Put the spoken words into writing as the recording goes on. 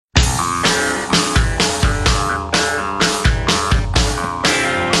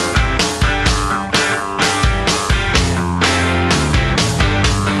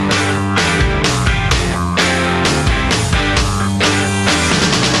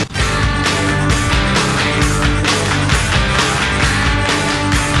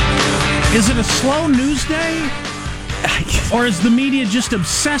Is it a slow news day? Or is the media just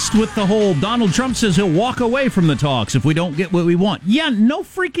obsessed with the whole Donald Trump says he'll walk away from the talks if we don't get what we want? Yeah, no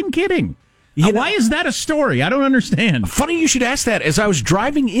freaking kidding. Why is that a story? I don't understand. Funny you should ask that. As I was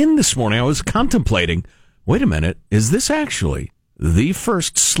driving in this morning, I was contemplating, wait a minute, is this actually the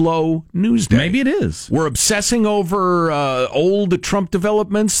first slow news day? Maybe it is. We're obsessing over old Trump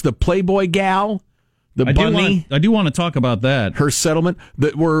developments, the Playboy gal, the bunny. I do want to talk about that. Her settlement.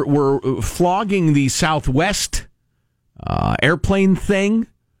 That we're flogging the Southwest airplane thing.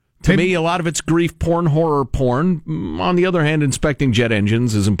 To me, a lot of it's grief porn, horror porn. On the other hand, inspecting jet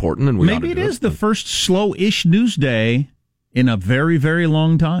engines is important, and maybe it is the first slow-ish news day in a very, very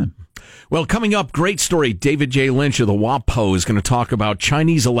long time. Well, coming up, great story. David J. Lynch of the WAPO is going to talk about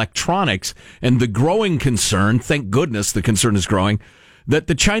Chinese electronics and the growing concern. Thank goodness the concern is growing that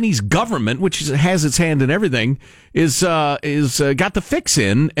the Chinese government, which has its hand in everything, is got the fix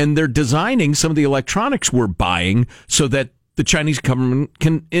in, and they're designing some of the electronics we're buying so that the Chinese government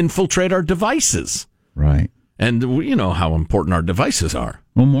can infiltrate our devices. Right. And you know how important our devices are.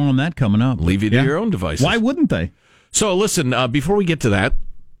 Well, more on that coming up. Leave you to your own devices. Why wouldn't they? So listen, before we get to that,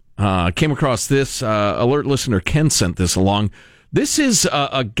 I came across this. Alert listener Ken sent this along. This is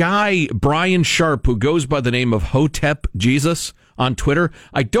a guy, Brian Sharp, who goes by the name of Hotep Jesus on Twitter.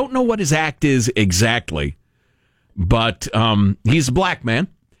 I don't know what his act is exactly, but he's a black man,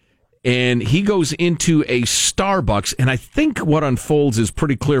 and he goes into a Starbucks, and I think what unfolds is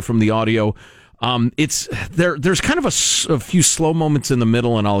pretty clear from the audio. There's kind of a few slow moments in the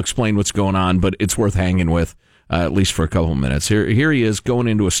middle, and I'll explain what's going on, but it's worth hanging with, at least for a couple of minutes. Here he is going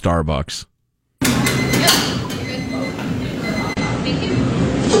into a Starbucks.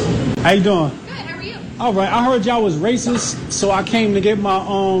 How you doing? Good, how are you? All right, I heard y'all was racist, so I came to get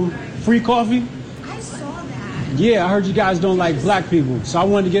my free coffee. I saw that. Yeah, I heard you guys don't like black people, so I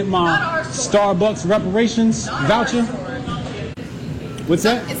wanted to get my Starbucks reparations voucher. What's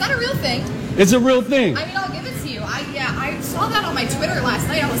that? Is that a real thing? It's a real thing. I mean, I'll give it to you. I saw that on my Twitter last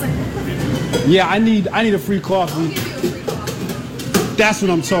night. I was like, what the? Yeah, I need a free I'll coffee. give you a free coffee. That's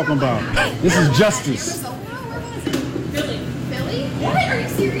what I'm talking about. This is justice. Where was it? Philly? What? Are you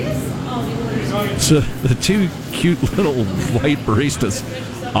serious? So the two cute little white baristas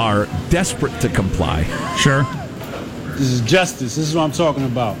are desperate to comply. Sure. This is justice. This is what I'm talking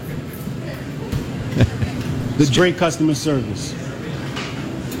about. This great customer service.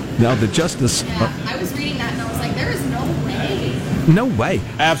 Now the justice... Yeah, I was reading that and I was like, there is no way. no way.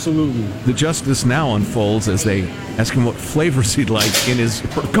 Absolutely. The justice now unfolds as they ask him what flavors he'd like in his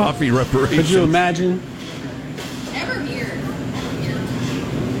coffee reparations. Could you imagine? Never here.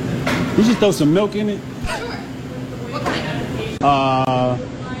 You just throw some milk in it? Sure. What kind?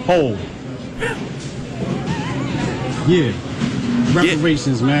 Whole. Yeah.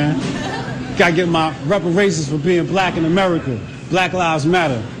 Reparations, man. Gotta get my reparations for being black in America. Black Lives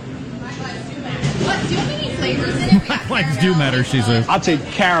Matter. What? Do you have any flavors in it? Black lives do matter, she says. I'll take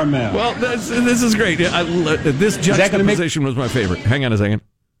caramel. Well, this is great. This juxtaposition was my favorite. Hang on a second.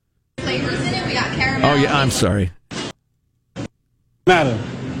 Flavors in it? We got caramel. Oh, yeah, I'm sorry. Matter.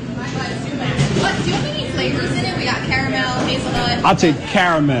 What? Do you have any flavors in it? We got caramel, hazelnut. I'll take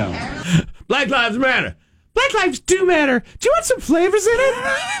caramel. Black Lives Matter. Black lives do matter. Do you want some flavors in it?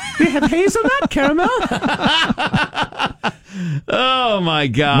 They have hazelnut, caramel. Oh, my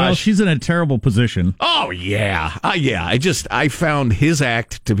gosh. Well, she's in a terrible position. Oh, yeah. Yeah. I found his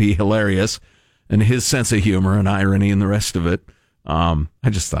act to be hilarious and his sense of humor and irony and the rest of it. I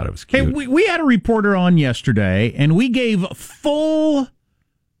just thought it was cute. Hey, we had a reporter on yesterday, and we gave full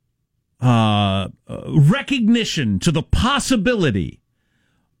recognition to the possibility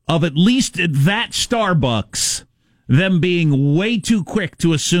of at least at that Starbucks, them being way too quick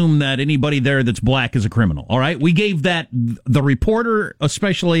to assume that anybody there that's black is a criminal. All right, we gave that the reporter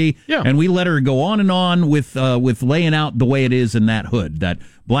especially, and we let her go on and on with laying out the way it is in that hood that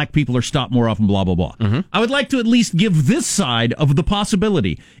black people are stopped more often. Blah blah blah. Mm-hmm. I would like to at least give this side of the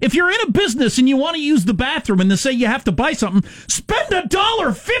possibility. If you're in a business and you want to use the bathroom and they say you have to buy something, spend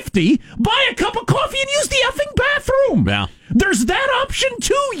 $1.50, buy a cup of coffee, and use the effing bathroom. Yeah. There's that option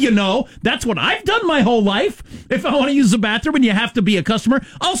too, you know. That's what I've done my whole life. If I want to use the bathroom and you have to be a customer,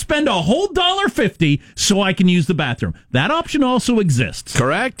 I'll spend a whole $1.50 so I can use the bathroom. That option also exists.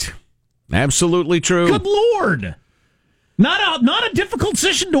 Correct. Absolutely true. Good Lord. Not a difficult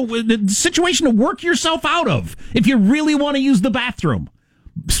situation to work yourself out of if you really want to use the bathroom.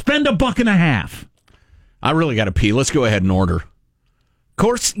 Spend $1.50. I really got to pee. Let's go ahead and order. Of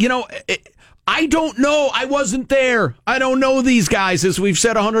course, you know, I don't know. I wasn't there. I don't know these guys, as we've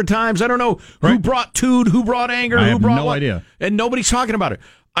said 100 times. I don't know who brought Tood, who brought anger, I who have brought no what. idea. And nobody's talking about it.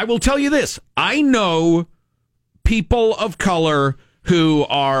 I will tell you this. I know people of color who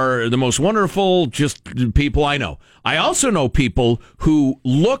are the most wonderful just people I know. I also know people who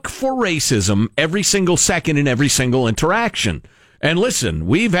look for racism every single second in every single interaction. And listen,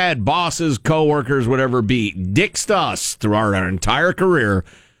 we've had bosses, coworkers, whatever, be dicks to us through our entire career.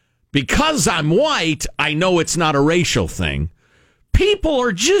 Because I'm white, I know it's not a racial thing. People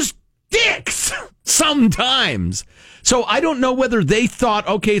are just dicks sometimes. So I don't know whether they thought,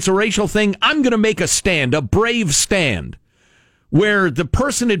 okay, it's a racial thing. I'm going to make a stand, a brave stand, where the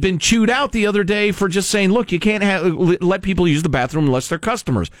person had been chewed out the other day for just saying, look, you can't let people use the bathroom unless they're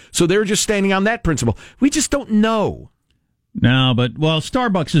customers. So they're just standing on that principle. We just don't know. No, but,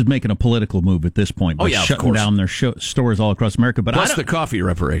 Starbucks is making a political move at this point by shutting down their stores all across America. But plus the coffee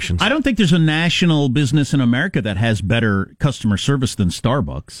reparations. I don't think there's a national business in America that has better customer service than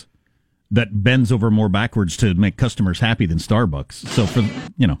Starbucks, that bends over more backwards to make customers happy than Starbucks. So,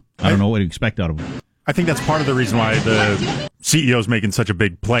 I don't know what to expect out of them. I think that's part of the reason why the CEO's making such a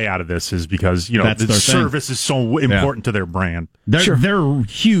big play out of this is because, the service is so important to their brand. They're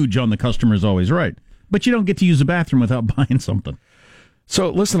huge on the customer's always right. But you don't get to use the bathroom without buying something.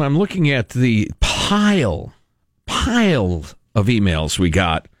 So, listen, I'm looking at the pile of emails we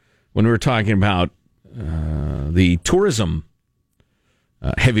got when we were talking about the tourism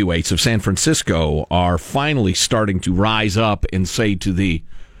heavyweights of San Francisco are finally starting to rise up and say to the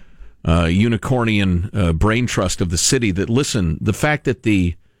unicornian brain trust of the city that, listen, the fact that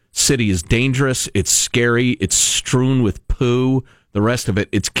the city is dangerous, it's scary, it's strewn with poo, the rest of it,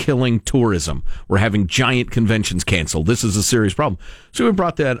 it's killing tourism. We're having giant conventions canceled. This is a serious problem. So we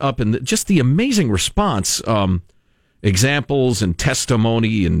brought that up, and just the amazing response, examples and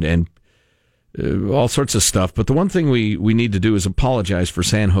testimony and all sorts of stuff. But the one thing we need to do is apologize for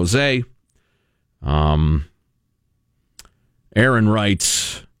San Jose. Aaron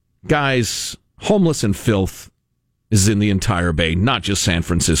writes, guys, homeless and filth is in the entire Bay, not just San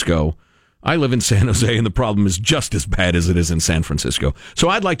Francisco. I live in San Jose, and the problem is just as bad as it is in San Francisco. So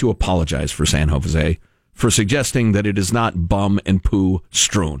I'd like to apologize for San Jose for suggesting that it is not bum and poo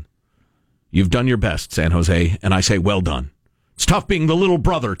strewn. You've done your best, San Jose, and I say well done. It's tough being the little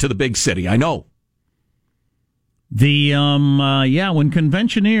brother to the big city, I know. When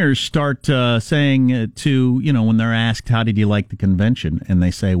conventioneers start saying when they're asked, how did you like the convention? And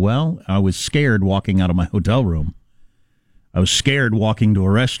they say, well, I was scared walking out of my hotel room. I was scared walking to a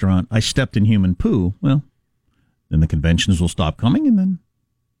restaurant. I stepped in human poo. Well, then the conventions will stop coming, and then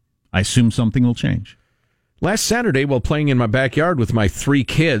I assume something will change. Last Saturday, while playing in my backyard with my 3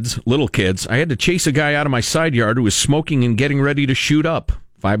 kids, little kids, I had to chase a guy out of my side yard who was smoking and getting ready to shoot up.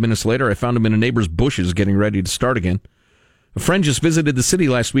 5 minutes later, I found him in a neighbor's bushes getting ready to start again. A friend just visited the city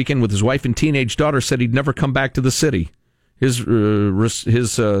last weekend with his wife and teenage daughter, said he'd never come back to the city. His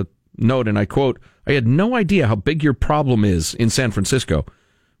note, and I quote, I had no idea how big your problem is in San Francisco.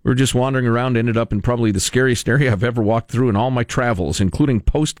 We were just wandering around, ended up in probably the scariest area I've ever walked through in all my travels, including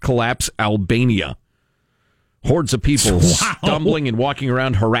post-collapse Albania. Hordes of people stumbling and walking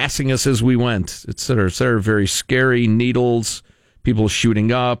around, harassing us as we went, etc., etc. Very scary. Needles, people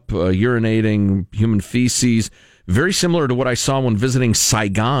shooting up, urinating, human feces. Very similar to what I saw when visiting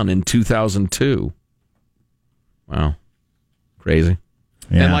Saigon in 2002. Wow. Crazy.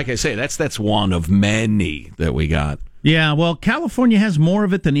 Yeah. And like I say, that's one of many that we got. Yeah, well, California has more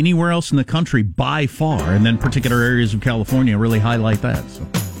of it than anywhere else in the country by far, and then particular areas of California really highlight that. So.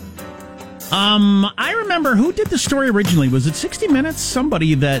 I remember, who did the story originally? Was it 60 Minutes?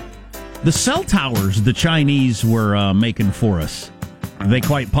 Somebody that the cell towers the Chinese were making for us, they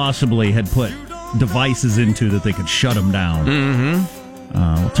quite possibly had put devices into that they could shut them down.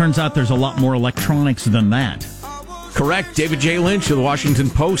 Mm-hmm. It turns out there's a lot more electronics than that. Correct. David J. Lynch of the Washington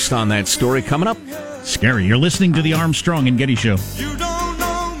Post on that story coming up. Scary. You're listening to the Armstrong and Getty Show.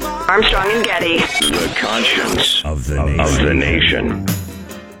 Armstrong and Getty. The conscience of the nation.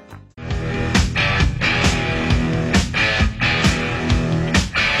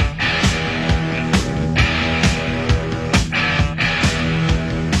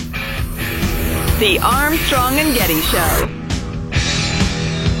 The Armstrong and Getty Show.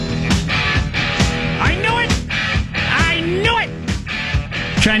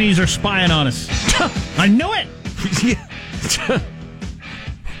 Chinese are spying on us. I knew it.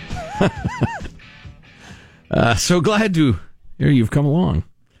 So glad to hear you've come along.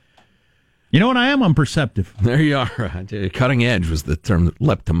 You know what I am? I'm perceptive. There you are. Cutting edge was the term that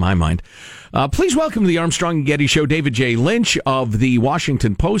leapt to my mind. Please welcome to the Armstrong and Getty Show, David J. Lynch of the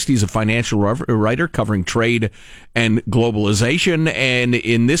Washington Post. He's a financial writer covering trade and globalization, and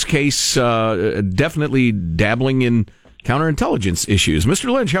in this case, definitely dabbling in counterintelligence issues.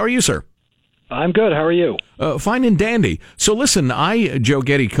 Mr. Lynch, how are you, sir? I'm good. How are you? Fine and dandy. So listen, Joe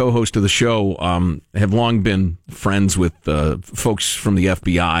Getty, co-host of the show, have long been friends with folks from the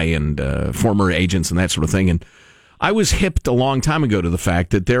FBI and former agents and that sort of thing. And I was hipped a long time ago to the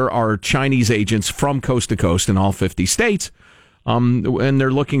fact that there are Chinese agents from coast to coast in all 50 states. And they're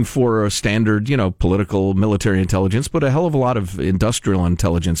looking for a standard, political, military intelligence, but a hell of a lot of industrial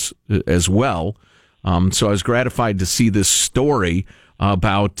intelligence as well. So I was gratified to see this story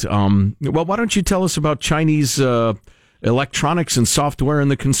about, why don't you tell us about Chinese electronics and software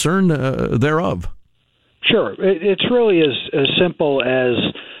and the concern thereof? Sure. It's really as simple as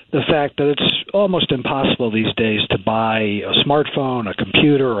the fact that it's almost impossible these days to buy a smartphone, a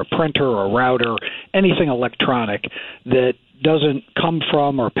computer, a printer, a router, anything electronic that doesn't come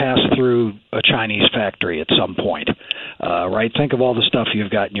from or pass through a Chinese factory at some point, right? Think of all the stuff you've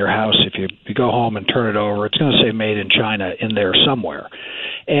got in your house. If you go home and turn it over, it's going to say made in China in there somewhere.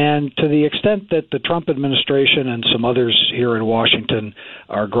 And to the extent that the Trump administration and some others here in Washington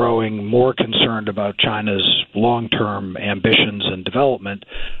are growing more concerned about China's long-term ambitions and development,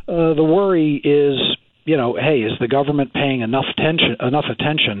 the worry is, hey, is the government paying enough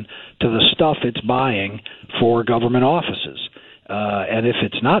attention to the stuff it's buying for government offices? And if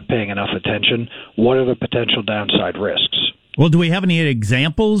it's not paying enough attention, what are the potential downside risks? Well, do we have any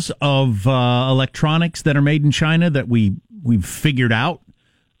examples of electronics that are made in China that we've figured out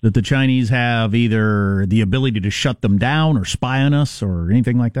that the Chinese have either the ability to shut them down or spy on us or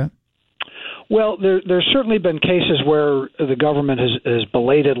anything like that? Well, there's certainly been cases where the government has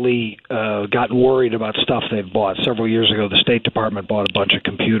belatedly gotten worried about stuff they've bought. Several years ago, the State Department bought a bunch of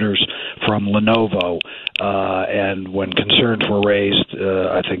computers from Lenovo, and when concerns were raised,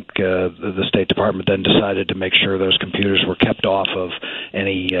 I think the State Department then decided to make sure those computers were kept off of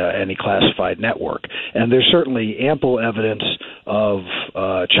any classified network. And there's certainly ample evidence of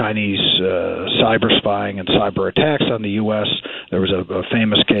Chinese cyber spying and cyber attacks on the U.S. There was a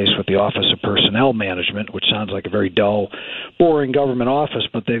famous case with the Office of Personnel Management, which sounds like a very dull, boring government office,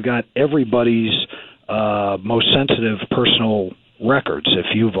 but they've got everybody's most sensitive personal records. If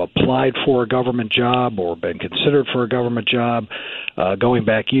you've applied for a government job or been considered for a government job, going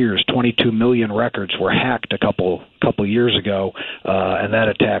back years, 22 million records were hacked a couple years ago, and that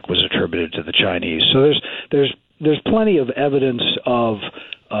attack was attributed to the Chinese. So there's plenty of evidence of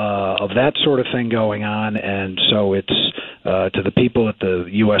that sort of thing going on, and so it's to the people at the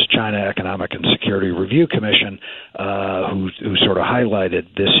U.S.-China Economic and Security Review Commission who sort of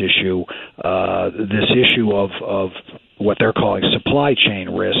highlighted this issue of what they're calling supply chain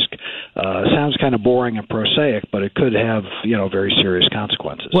risk. Sounds kind of boring and prosaic, but it could have very serious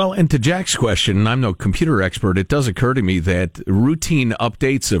consequences. Well, and to Jack's question, and I'm no computer expert, it does occur to me that routine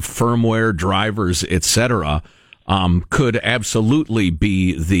updates of firmware, drivers, etc., could absolutely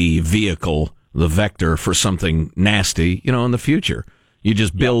be the vehicle, the vector for something nasty, in the future. You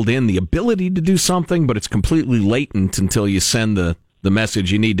just build in the ability to do something, but it's completely latent until you send the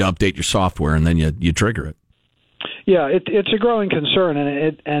message you need to update your software, and then you trigger it. Yeah, it's a growing concern,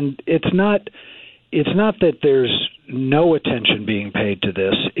 and it's not that there's no attention being paid to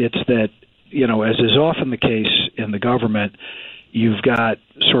this. It's that, as is often the case in the government, you've got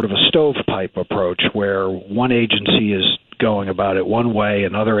sort of a stovepipe approach where one agency is going about it one way,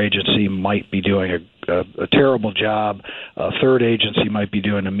 another agency might be doing a terrible job, a third agency might be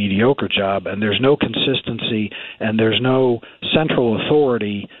doing a mediocre job, and there's no consistency and there's no central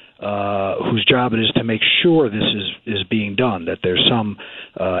authority whose job it is to make sure this is being done, that there's some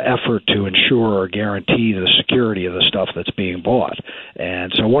effort to ensure or guarantee the security of the stuff that's being bought.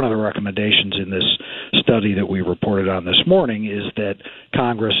 And so one of the recommendations in this study that we reported on this morning is that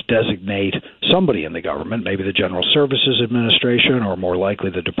Congress designate somebody in the government, maybe the General Services Administration or more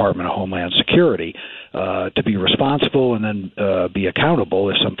likely the Department of Homeland Security, to be responsible and then be accountable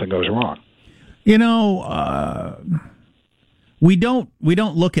if something goes wrong. We don't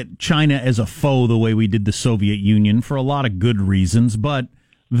look at China as a foe the way we did the Soviet Union for a lot of good reasons, but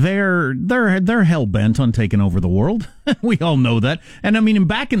they're hell bent on taking over the world. We all know that. And I mean,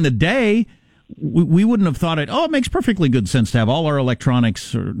 back in the day, we wouldn't have thought it makes perfectly good sense to have all our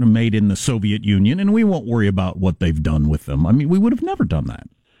electronics made in the Soviet Union, and we won't worry about what they've done with them. I mean, we would have never done that.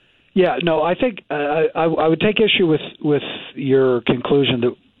 Yeah, no, I think I would take issue with your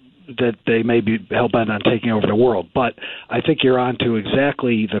conclusion that they may be hell-bent on taking over the world. But I think you're on to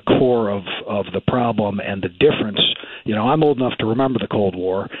exactly the core of the problem and the difference I'm old enough to remember the Cold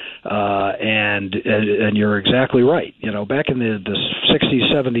War, and you're exactly right. Back in the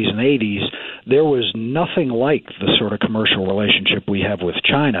 60s, 70s, and 80s, there was nothing like the sort of commercial relationship we have with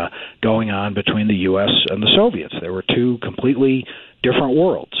China going on between the U.S. and the Soviets. There were two completely different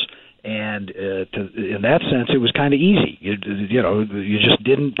worlds. And in that sense, it was kind of easy. You just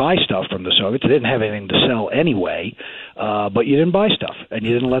didn't buy stuff from the Soviets. They didn't have anything to sell anyway, but you didn't buy stuff, and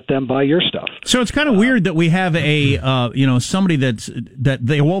you didn't let them buy your stuff. So it's kind of weird that we have somebody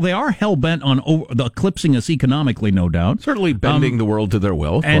they are hell bent on eclipsing us economically, no doubt. Certainly bending the world to their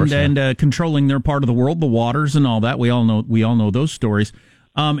will, of course, and controlling their part of the world, the waters and all that. We all know those stories.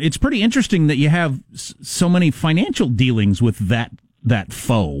 It's pretty interesting that you have so many financial dealings with that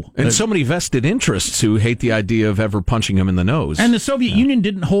foe. And so many vested interests who hate the idea of ever punching him in the nose. And the Soviet Union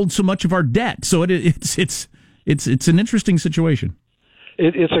didn't hold so much of our debt, so it's an interesting situation.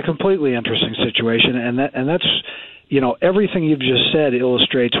 It's a completely interesting situation, and that's everything you've just said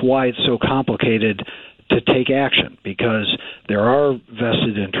illustrates why it's so complicated to take action, because there are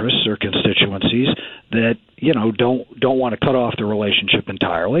vested interests or constituencies that don't want to cut off the relationship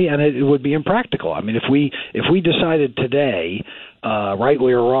entirely, and it would be impractical. I mean, if we decided today,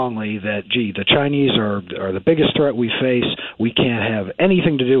 rightly or wrongly, that the Chinese are the biggest threat we face, we can't have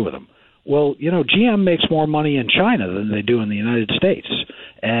anything to do with them. Well, GM makes more money in China than they do in the United States,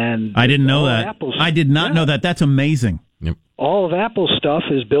 and I didn't know that. I did not know that. That's amazing. Yep. All of Apple's stuff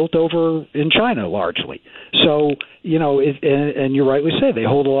is built over in China largely. So, and you rightly say they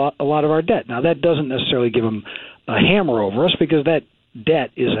hold a lot of our debt. Now, that doesn't necessarily give them a hammer over us, because that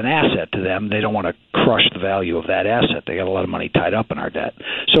debt is an asset to them. They don't want to crush the value of that asset. They got a lot of money tied up in our debt.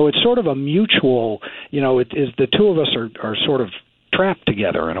 So it's sort of a mutual, it is the two of us are sort of trapped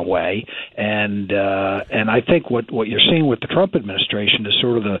together in a way, and I think what you're seeing with the Trump administration is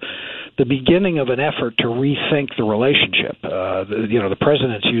sort of the beginning of an effort to rethink the relationship. The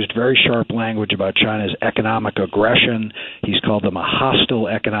president's used very sharp language about China's economic aggression. He's called them a hostile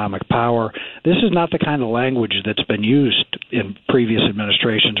economic power. This is not the kind of language that's been used in previous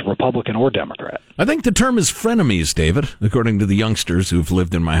administrations, Republican or Democrat. I think the term is frenemies, David, according to the youngsters who've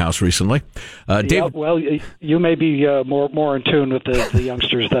lived in my house recently. David, well, you may be more in tune with the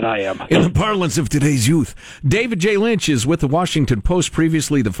youngsters than I am. In the parlance of today's youth. David J. Lynch is with the Washington Post,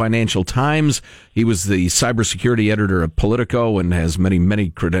 previously the Financial Times. He was the cybersecurity editor of Politico and has many,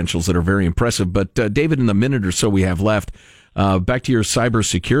 many credentials that are very impressive. But David, in the minute or so we have left, back to your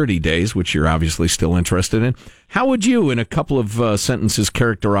cybersecurity days, which you're obviously still interested in. How would you, in a couple of sentences,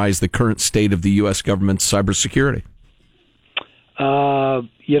 characterize the current state of the U.S. government's cybersecurity?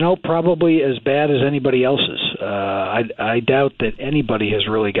 Probably as bad as anybody else's. I doubt that anybody has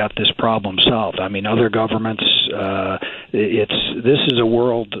really got this problem solved. I mean, other governments, this is a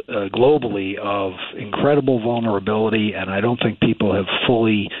world globally of incredible vulnerability, and I don't think people have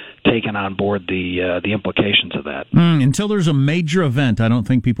fully taken on board the implications of that. Until there's a major event, I don't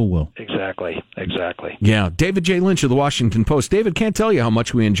think people will. Exactly. Yeah, David J. Lynch of the Washington Post. David, can't tell you how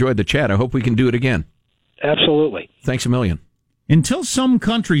much we enjoyed the chat. I hope we can do it again. Absolutely. Thanks a million. Until some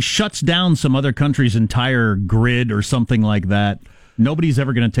country shuts down some other country's entire grid or something like that, nobody's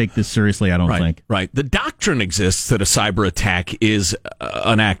ever going to take this seriously, I don't think. Right. The doctrine exists that a cyber attack is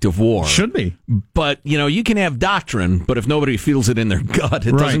an act of war. Should be. But, you can have doctrine, but if nobody feels it in their gut,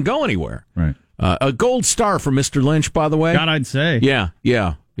 it doesn't go anywhere. Right. A gold star for Mr. Lynch, by the way. God, I'd say. Yeah.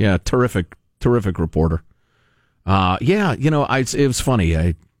 Terrific reporter. It was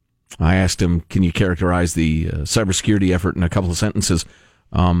funny. I asked him, can you characterize the cybersecurity effort in a couple of sentences?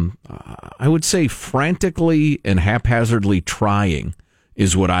 I would say frantically and haphazardly trying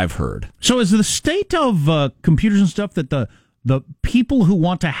is what I've heard. So is the state of computers and stuff that the people who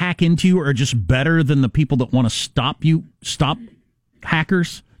want to hack into you are just better than the people that want to stop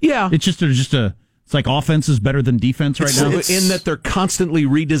hackers? Yeah. It's like offense is better than defense right now? In that they're constantly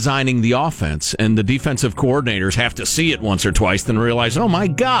redesigning the offense, and the defensive coordinators have to see it once or twice, then realize, oh my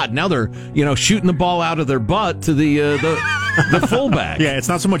God, now they're shooting the ball out of their butt to the fullback. Yeah, it's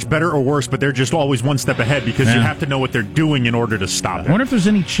not so much better or worse, but they're just always one step ahead because you have to know what they're doing in order to stop it. I wonder if there's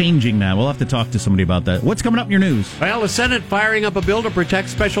any changing that. We'll have to talk to somebody about that. What's coming up in your news? Well, the Senate firing up a bill to protect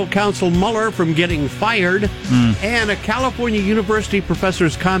Special Counsel Mueller from getting fired, and a California University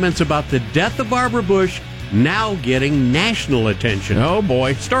professor's comments about the death of Barbara Bush now getting national attention. Oh,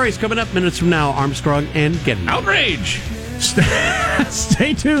 boy. Stories coming up minutes from now. Armstrong and Getty. Outrage!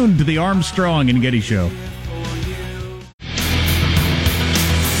 Stay tuned to the Armstrong and Getty Show.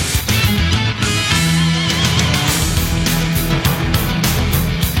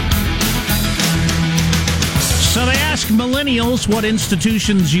 So they ask millennials millennials what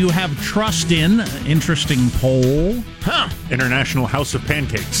institutions you have trust in. Interesting poll. International House of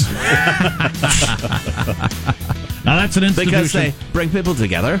Pancakes. Now that's an institution. Because they bring people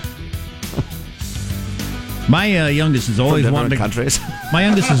together. My youngest is always wanting countries. My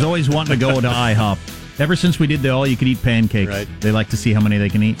youngest is always wanting to go to IHOP. Ever since we did the all-you-can-eat pancakes, they like to see how many they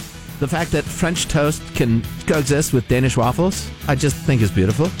can eat. The fact that French toast can coexist with Danish waffles, I just think is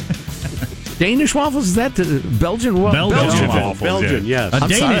beautiful. Danish waffles, is that Belgian waffles? Belgian waffles. Belgian, yes.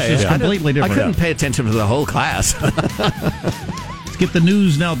 Danish is completely different. I couldn't pay attention to the whole class. Let's get the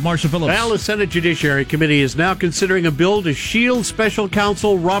news now with Marcia Phillips. Well, the Senate Judiciary Committee is now considering a bill to shield special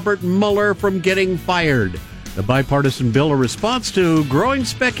counsel Robert Mueller from getting fired. The bipartisan bill, a response to growing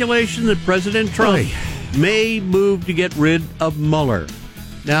speculation that President Trump may move to get rid of Mueller.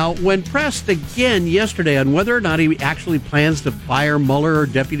 Now, when pressed again yesterday on whether or not he actually plans to fire Mueller or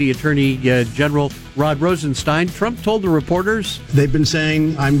Deputy Attorney General Rod Rosenstein, Trump told the reporters, "They've been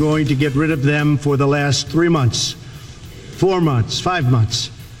saying I'm going to get rid of them for the last 3 months, 4 months, 5 months,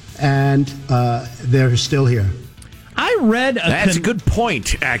 and they're still here." That's a good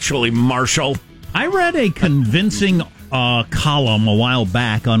point, actually, Marshall. I read a convincing column a while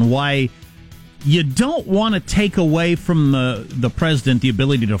back on why you don't want to take away from the president the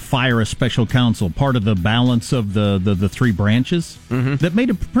ability to fire a special counsel, part of the balance of the three branches. Mm-hmm. That made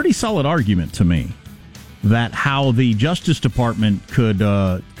a pretty solid argument to me that how the Justice Department could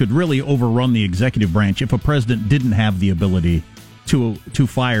really overrun the executive branch if a president didn't have the ability to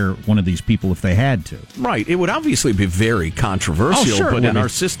fire one of these people if they had to. Right. It would obviously be very controversial, but in our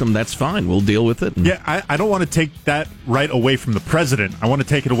system, that's fine. We'll deal with it. Yeah, I don't want to take that right away from the president. I want to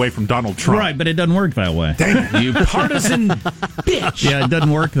take it away from Donald Trump. Right, but it doesn't work that way. Dang it. You partisan bitch. Yeah, it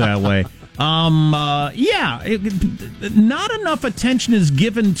doesn't work that way. Not enough attention is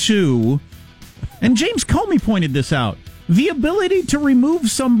given to, and James Comey pointed this out, the ability to remove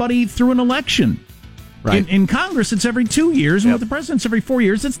somebody through an election. Right. In Congress, it's every 2 years, and with the president's every 4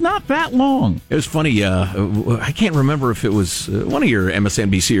 years. It's not that long. It was funny. I can't remember if it was one of your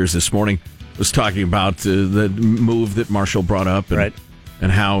MSNBCers this morning was talking about the move that Marshall brought up,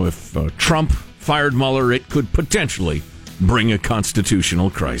 and how if Trump fired Mueller, it could potentially bring a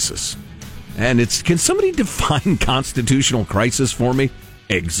constitutional crisis. And can somebody define constitutional crisis for me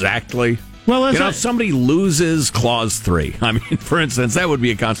exactly? Well, if somebody loses Clause 3, I mean, for instance, that would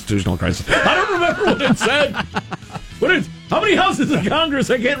be a constitutional crisis. I don't remember what it said. How many houses of Congress?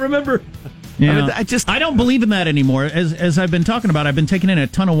 I can't remember. Yeah. I don't believe in that anymore. As I've been talking about, I've been taking in a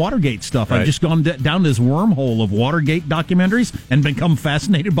ton of Watergate stuff. Right. I've just gone down this wormhole of Watergate documentaries and become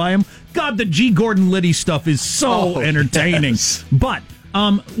fascinated by them. God, the G. Gordon Liddy stuff is so entertaining. Yes. But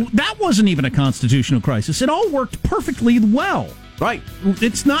that wasn't even a constitutional crisis. It all worked perfectly well. Right.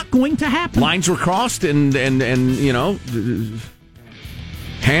 It's not going to happen. Lines were crossed and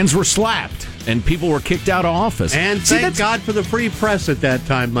hands were slapped and people were kicked out of office. And thank God for the free press at that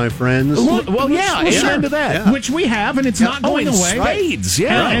time, my friends. Amen to that. Yeah. Which we have, and it's not going away. Spades,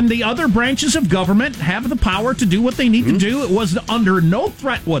 yeah. And the other branches of government have the power to do what they need to do. It was under no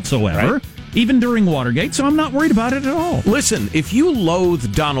threat whatsoever. Right. Even during Watergate, so I'm not worried about it at all. Listen, if you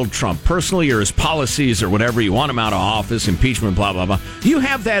loathe Donald Trump personally or his policies or whatever, you want him out of office, impeachment, blah, blah, blah, you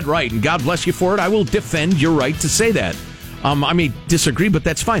have that right, and God bless you for it. I will defend your right to say that. I may disagree, but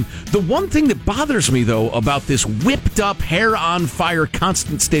that's fine. The one thing that bothers me, though, about this whipped-up, hair-on-fire,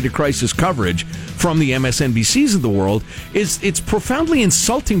 constant state of crisis coverage from the MSNBCs of the world is it's profoundly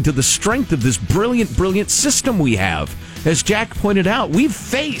insulting to the strength of this brilliant, brilliant system we have. As Jack pointed out, we've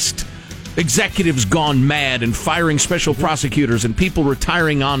faced executives gone mad and firing special prosecutors and people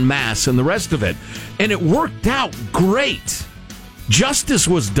retiring en masse and the rest of it. And it worked out great. Justice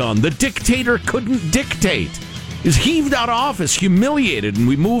was done. The dictator couldn't dictate. He was heaved out of office, humiliated, and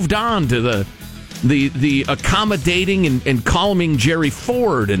we moved on to the accommodating and calming Jerry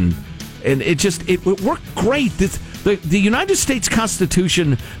Ford, and it worked great. The United States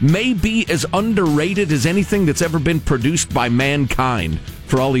Constitution may be as underrated as anything that's ever been produced by mankind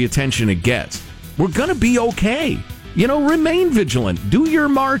for all the attention it gets. We're going to be okay. Remain vigilant. Do your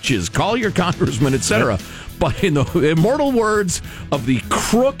marches. Call your congressman, etc. But in the immortal words of the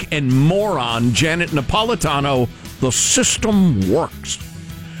crook and moron Janet Napolitano, the system works.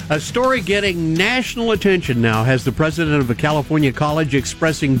 A story getting national attention now has the president of a California college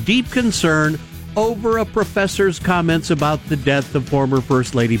expressing deep concern over a professor's comments about the death of former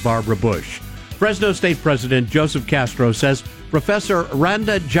First Lady Barbara Bush. Fresno State President Joseph Castro says Professor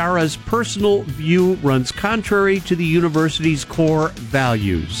Randa Jara's personal view runs contrary to the university's core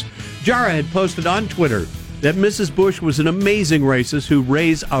values. Jara had posted on Twitter that Mrs. Bush was an amazing racist who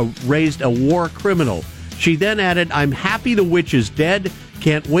raised a war criminal. She then added, I'm happy the witch is dead.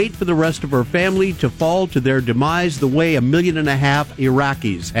 Can't wait for the rest of her family to fall to their demise the way 1.5 million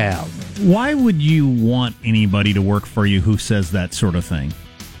Iraqis have. Why would you want anybody to work for you who says that sort of thing?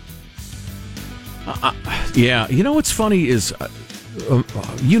 Yeah, you know what's funny is,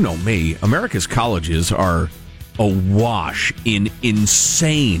 you know me, America's colleges are awash in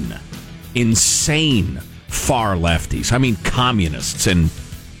insane far lefties. I mean, communists. And,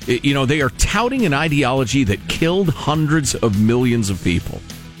 you know, they are touting an ideology that killed hundreds of millions of people.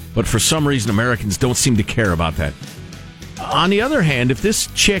 But for some reason, Americans don't seem to care about that. On the other hand, if this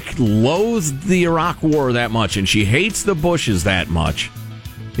chick loathed the Iraq war that much and she hates the Bushes that much,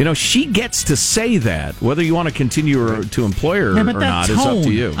 you know, she gets to say that. Whether you want to continue to employ her or not is up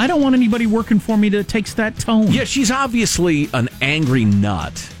to you. I don't want anybody working for me that takes that tone. Yeah, she's obviously an angry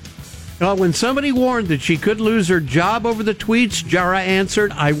nut. Well, when somebody warned that she could lose her job over the tweets, Jara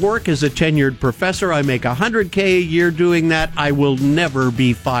answered, I work as a tenured professor. I make $100K a year doing that. I will never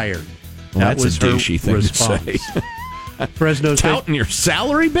be fired. Well, that was a douchey thing response. to say. Fresno State. Touting your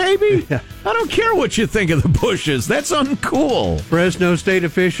salary, baby? Yeah. I don't care what you think of the Bushes. That's uncool. Fresno State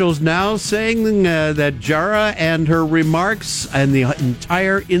officials now saying that Jara and her remarks and the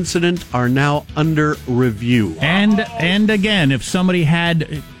entire incident are now under review. And again, if somebody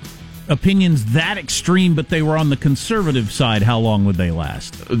had opinions that extreme, but they were on the conservative side, how long would they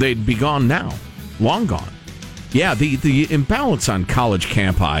last? They'd be gone now. Long gone. Yeah, the imbalance on college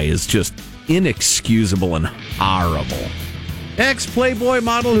campi is just inexcusable and horrible. Ex-Playboy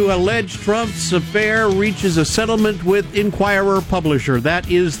model who alleged Trump's affair reaches a settlement with Inquirer publisher.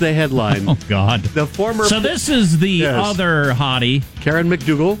 That is the headline. Oh, God. The former... So this is the other hottie. Karen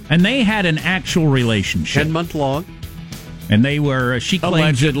McDougal. And they had an actual relationship. 10-month long. And they were, she claims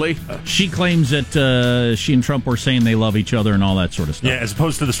allegedly. She claims that she and Trump were saying they love each other and all that sort of stuff. Yeah, as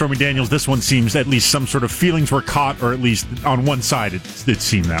opposed to the Stormy Daniels, this one seems at least some sort of feelings were caught, or at least on one side it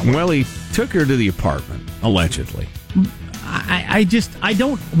seemed that way. Well, he took her to the apartment, allegedly. I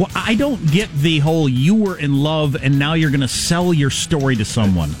don't get the whole you were in love and now you're going to sell your story to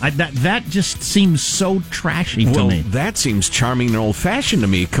someone. That just seems so trashy to me. That seems charming and old-fashioned to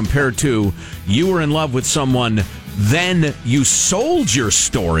me compared to you were in love with someone, then you sold your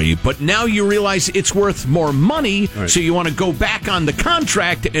story, but now you realize it's worth more money, so you want to go back on the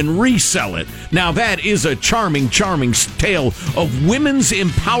contract and resell it. Now that is a charming tale of women's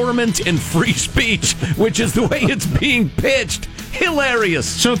empowerment and free speech, which is the way it's being pitched. Hilarious.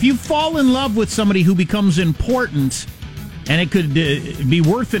 So if you fall in love with somebody who becomes important and it could be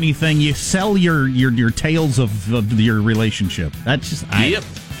worth anything, you sell your tales of your relationship. That's just... Yep.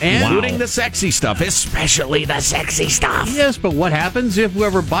 Including the sexy stuff, especially the sexy stuff. Yes, but what happens if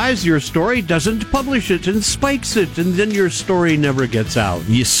whoever buys your story doesn't publish it and spikes it, and then your story never gets out?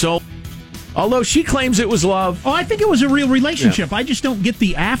 You sold. Although she claims it was love. Oh, I think it was a real relationship. Yeah. I just don't get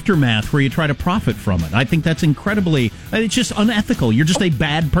the aftermath where you try to profit from it. I think that's incredibly... It's just unethical. You're just a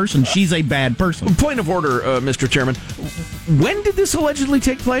bad person. She's a bad person. Point of order, Mr. Chairman. When did this allegedly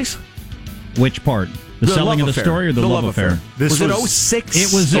take place? Which part? The selling of the story or the love affair? Was it 06?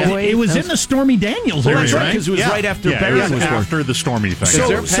 It was in the Stormy Daniels area, right? Because it was right after Barron was after the Stormy thing.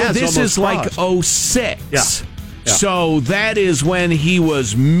 So this is like 06. Yeah. So that is when he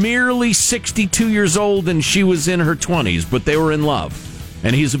was merely 62 years old and she was in her 20s, but they were in love.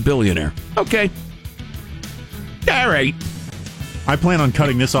 And he's a billionaire. Okay. All right. I plan on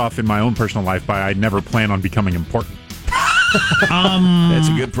cutting this off in my own personal life by I never plan on becoming important. That's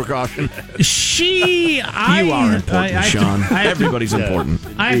a good precaution. You are important, Sean. Everybody's important.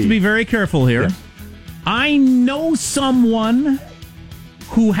 I have to be very careful here. Yeah. I know someone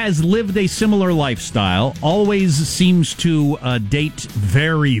who has lived a similar lifestyle, always seems to date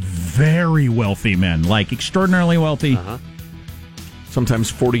very, very wealthy men, like extraordinarily wealthy. Uh-huh. Sometimes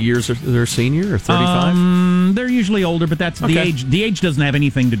 40 years their senior, or 35? They're usually older, but that's the age. The age doesn't have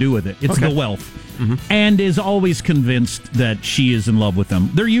anything to do with it. It's the wealth. Mm-hmm. And is always convinced that she is in love with them.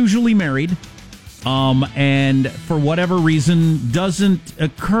 They're usually married, and for whatever reason, doesn't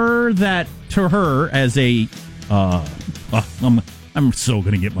occur that to her as a... I'm so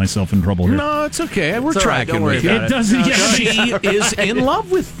going to get myself in trouble here. No, it's okay. We're tracking with you. It doesn't. She is in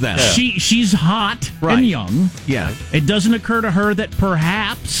love with them. Yeah. She's hot and young. Yeah. It doesn't occur to her that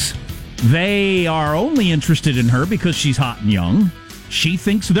perhaps they are only interested in her because she's hot and young. She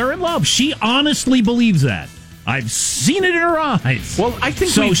thinks they're in love. She honestly believes that. I've seen it in her eyes. Well, I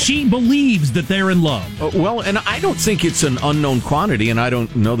think so. She believes that they're in love. Well, and I don't think it's an unknown quantity, and I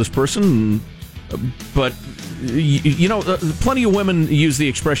don't know this person, but. You know, plenty of women use the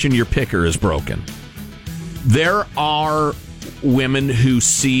expression "your picker is broken." There are women who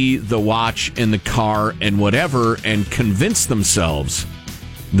see the watch in the car and whatever and convince themselves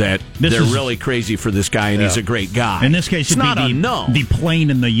that they're really crazy for this guy and he's a great guy. In this case, it's not the plane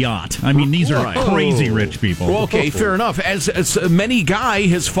and the yacht. I mean, these are crazy rich people. Well, okay, fair enough. As many guy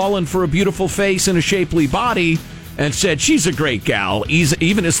has fallen for a beautiful face and a shapely body and said she's a great gal,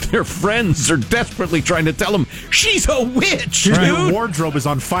 even as their friends are desperately trying to tell him she's a witch, dude. Your wardrobe is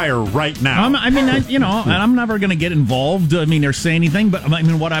on fire right now. And I'm never going to get involved. I mean, or say anything. But I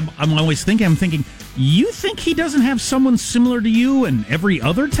mean, what I'm always thinking, you think he doesn't have someone similar to you in every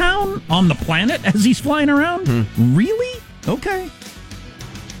other town on the planet as he's flying around? Really? Okay.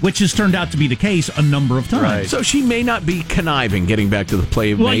 Which has turned out to be the case a number of times. Right. So she may not be conniving, getting back to the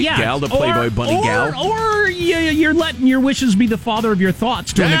Playmate gal, the Playboy bunny gal. Or you're letting your wishes be the father of your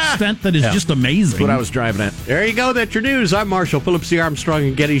thoughts to an extent that is just amazing. That's what I was driving at. There you go. That's your news. I'm Marshall Phillips, the Armstrong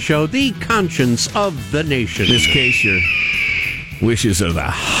and Getty Show, the conscience of the nation. In this case, your wishes are the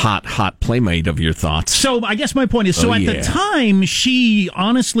hot Playmate of your thoughts. So I guess my point is, at the time, she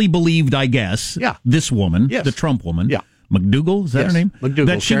honestly believed, this woman, the Trump woman, McDougal, is that her name? McDougal,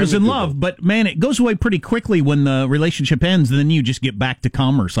 that she was in love. But, man, it goes away pretty quickly when the relationship ends, and then you just get back to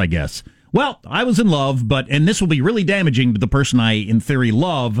commerce, I guess. Well, I was in love, and this will be really damaging to the person I, in theory,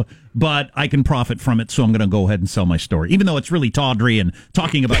 love, but I can profit from it, so I'm going to go ahead and sell my story. Even though it's really tawdry and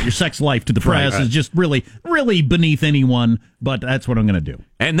talking about your sex life to the press is just really, really beneath anyone, but that's what I'm going to do.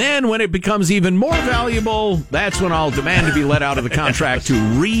 And then when it becomes even more valuable, that's when I'll demand to be let out of the contract to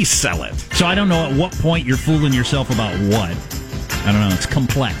resell it. So I don't know at what point you're fooling yourself about what. I don't know. It's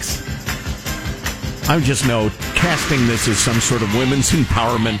complex. I just know casting this as some sort of women's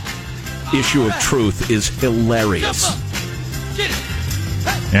empowerment issue of truth is hilarious.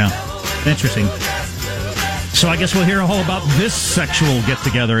 Yeah, interesting. So I guess we'll hear all about this sexual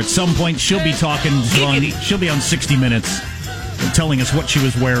get-together. At some point, she'll be she'll be on 60 Minutes, telling us what she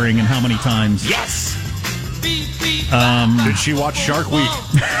was wearing and how many times. Yes! Did she watch Shark Week?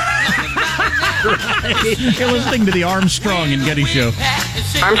 You're listening to the Armstrong and Getty Show.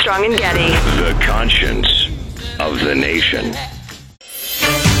 Armstrong and Getty. The conscience of the nation.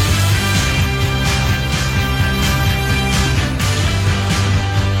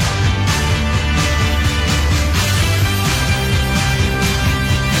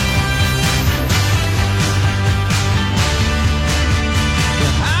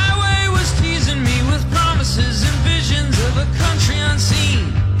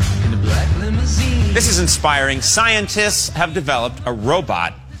 This is inspiring. Scientists have developed a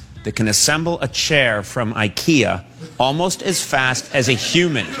robot that can assemble a chair from IKEA almost as fast as a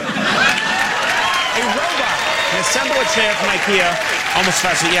human. A robot can assemble a chair from IKEA almost as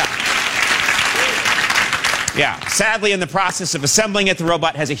fast as, yeah. Sadly, in the process of assembling it, the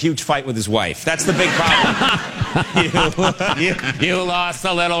robot has a huge fight with his wife. That's the big problem. you lost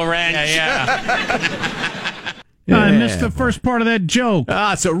a little wrench. I missed the first part of that joke.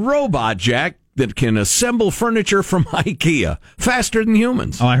 It's a robot, Jack, that can assemble furniture from IKEA faster than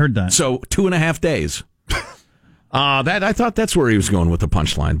humans. Oh, I heard that. So 2.5 days. I thought that's where he was going with the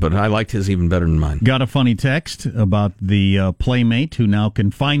punchline, but I liked his even better than mine. Got a funny text about the Playmate who now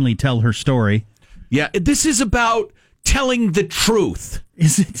can finally tell her story. Yeah, this is about telling the truth.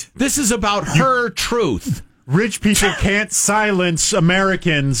 Is it? This is about her truth. Rich people can't silence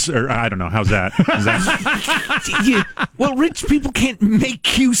Americans, or I don't know. How's that? Well, rich people can't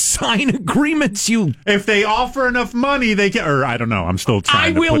make you sign agreements. If they offer enough money, they can. Or I don't know. I'm still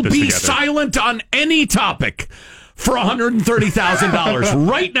trying to put this together. I will be silent on any topic for $130,000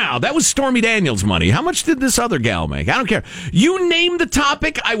 right now. That was Stormy Daniels' money. How much did this other gal make? I don't care. You name the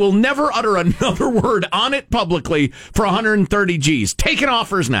topic, I will never utter another word on it publicly for 130 G's. Taking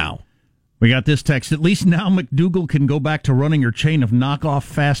offers now. We got this text. At least now McDougal can go back to running her chain of knockoff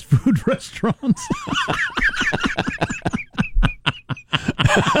fast food restaurants.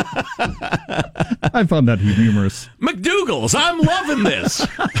 I found that humorous. McDougal's, I'm loving this.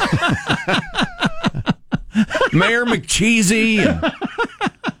 Mayor McCheesy.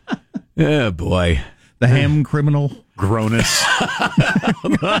 Oh, boy. The ham criminal. Gronus.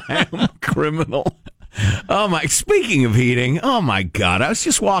 The ham criminal. Oh, my. Speaking of eating, oh, my God. I was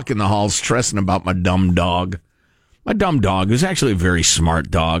just walking the halls stressing about my dumb dog. My dumb dog, who's actually a very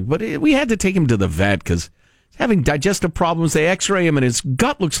smart dog, but we had to take him to the vet because he's having digestive problems. They x-ray him, and his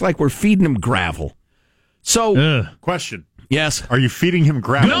gut looks like we're feeding him gravel. So, question. Yes. Are you feeding him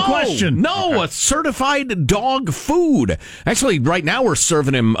gravel? No, question. No, okay. A certified dog food. Actually, right now we're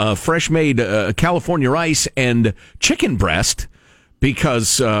serving him fresh-made California rice and chicken breast.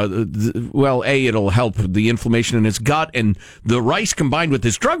 because, it'll help the inflammation in his gut, and the rice combined with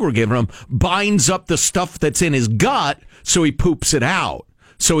this drug we're giving him binds up the stuff that's in his gut, so he poops it out.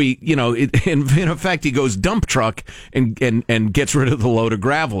 So he, in effect, he goes dump truck and gets rid of the load of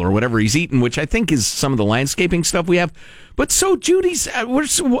gravel or whatever he's eating, which I think is some of the landscaping stuff we have. But so Judy's,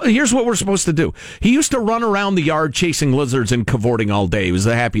 here's what we're supposed to do. He used to run around the yard chasing lizards and cavorting all day. He was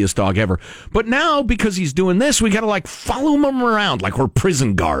the happiest dog ever. But now, because he's doing this, we got to follow him around like we're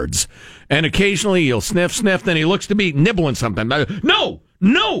prison guards. And occasionally he'll sniff, then he looks to me nibbling something. No!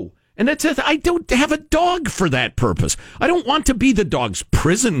 And that's it. I don't have a dog for that purpose. I don't want to be the dog's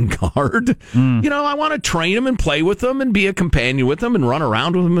prison guard. I want to train him and play with him and be a companion with him and run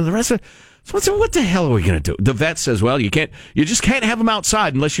around with him and the rest of it. So what the hell are we going to do? The vet says, well, you just can't have him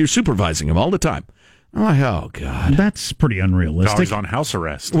outside unless you're supervising him all the time. Oh God. That's pretty unrealistic. Dog's on house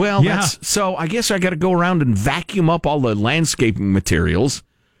arrest. Well, so I guess I got to go around and vacuum up all the landscaping materials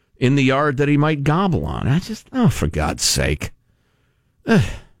in the yard that he might gobble on. For God's sake.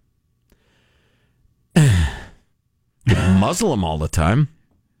 Muzzle him all the time,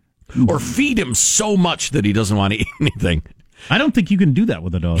 or feed him so much that he doesn't want to eat anything. I don't think you can do that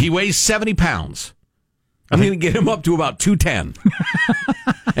with a dog. He weighs 70 pounds. I'm going to get him up to about 210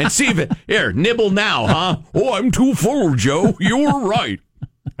 and see if here, nibble now, huh? Oh, I'm too full, Joe. You're right.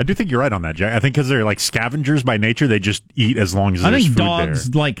 I do think you're right on that, Jack. I think because they're like scavengers by nature, they just eat as long as there's food there. I think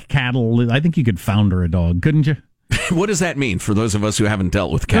dogs, like cattle, I think you could founder a dog, couldn't you? What does that mean for those of us who haven't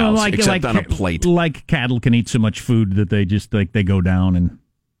dealt with cows, except on a plate? Like cattle can eat so much food that they just they go down and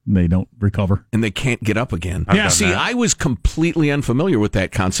they don't recover. And they can't get up again. I was completely unfamiliar with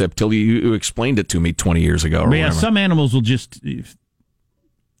that concept till you explained it to me 20 years ago. Some animals will just,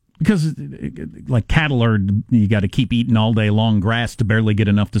 because like cattle you got to keep eating all day long grass to barely get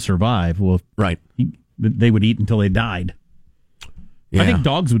enough to survive. Well, right. They would eat until they died. Yeah. I think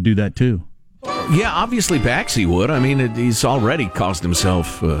dogs would do that too. Yeah, obviously Baxi would. I mean, he's already caused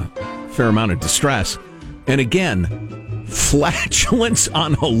himself a fair amount of distress. And again, flatulence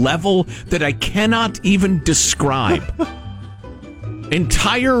on a level that I cannot even describe.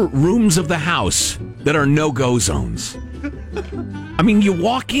 Entire rooms of the house that are no-go zones. I mean, you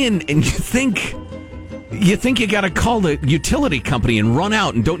walk in and you think you got to call the utility company and run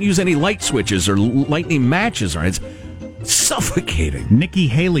out and don't use any light switches or lightning matches. Right? It's suffocating. Nikki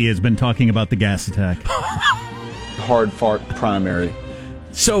Haley has been talking about the gas attack. Hard fart primary.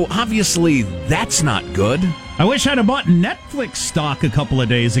 So obviously that's not good. I wish I'd have bought Netflix stock a couple of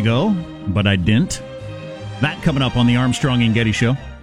days ago, but I didn't. That coming up on the Armstrong and Getty Show.